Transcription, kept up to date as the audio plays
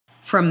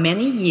From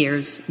Many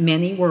Years,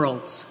 Many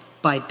Worlds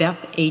by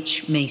Beth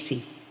H.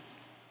 Macy.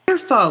 Dear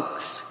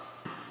folks,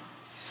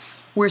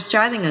 we're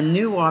starting a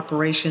new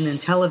operation in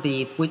Tel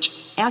Aviv, which,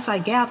 as I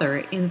gather,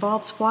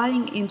 involves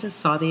flying into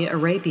Saudi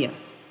Arabia.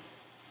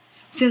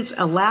 Since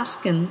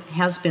Alaskan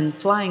has been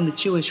flying the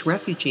Jewish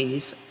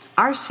refugees,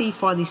 our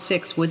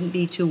C-46 wouldn't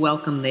be too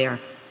welcome there.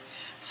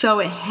 So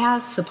it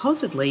has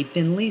supposedly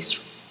been leased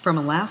from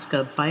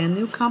Alaska by a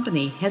new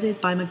company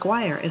headed by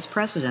McGuire as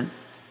president.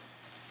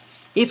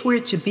 If we're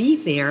to be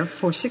there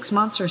for 6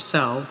 months or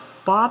so,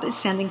 Bob is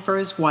sending for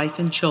his wife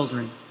and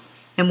children,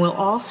 and we'll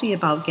all see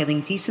about getting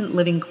decent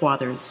living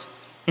quarters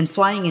and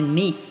flying in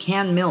meat,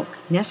 canned milk,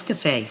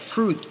 Nescafe,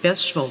 fruit,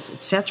 vegetables,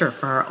 etc.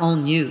 for our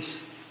own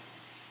use.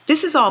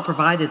 This is all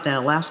provided that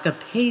Alaska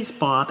pays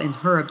Bob and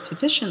Herb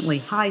sufficiently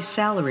high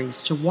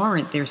salaries to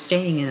warrant their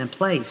staying in a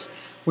place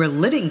where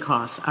living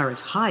costs are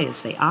as high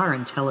as they are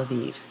in Tel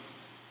Aviv.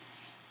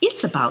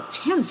 It's about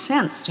 10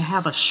 cents to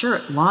have a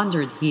shirt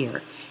laundered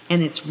here,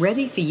 and it's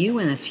ready for you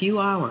in a few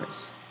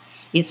hours.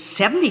 It's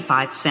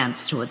 75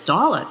 cents to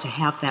 $1 to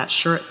have that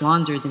shirt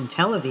laundered in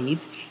Tel Aviv,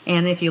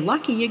 and if you're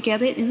lucky, you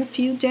get it in a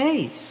few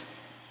days.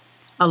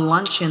 A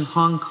lunch in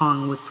Hong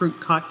Kong with fruit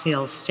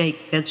cocktails,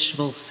 steak,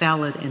 vegetables,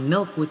 salad, and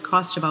milk would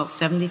cost about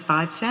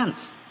 75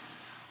 cents.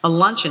 A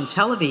lunch in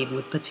Tel Aviv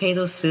with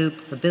potato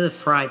soup, a bit of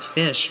fried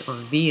fish or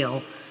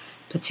veal,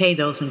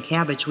 potatoes, and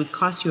cabbage would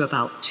cost you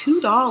about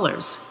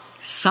 $2.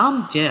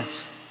 Some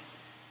diff.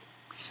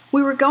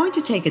 We were going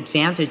to take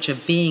advantage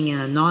of being in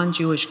a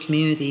non-Jewish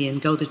community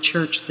and go to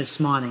church this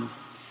morning.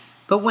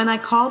 But when I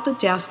called the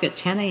desk at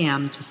 10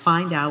 a.m. to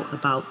find out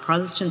about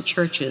Protestant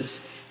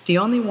churches, the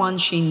only one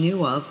she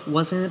knew of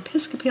was an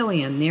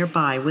Episcopalian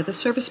nearby where the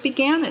service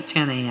began at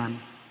 10 a.m.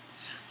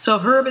 So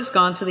Herb has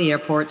gone to the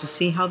airport to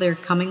see how they're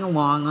coming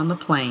along on the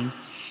plane,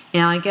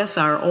 and I guess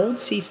our old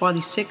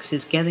C-46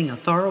 is getting a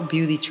thorough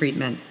beauty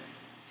treatment.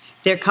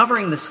 They're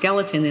covering the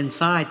skeleton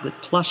inside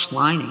with plush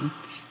lining,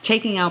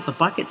 taking out the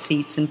bucket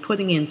seats and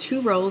putting in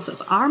 2 rows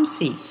of arm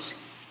seats,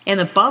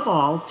 and above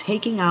all,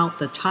 taking out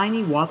the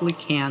tiny wobbly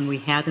can we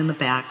had in the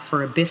back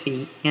for a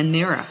biffy and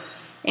mirror.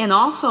 And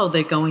also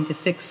they're going to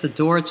fix the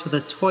door to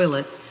the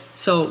toilet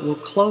so it will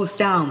close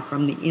down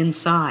from the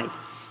inside.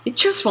 It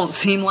just won't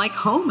seem like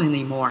home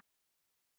anymore.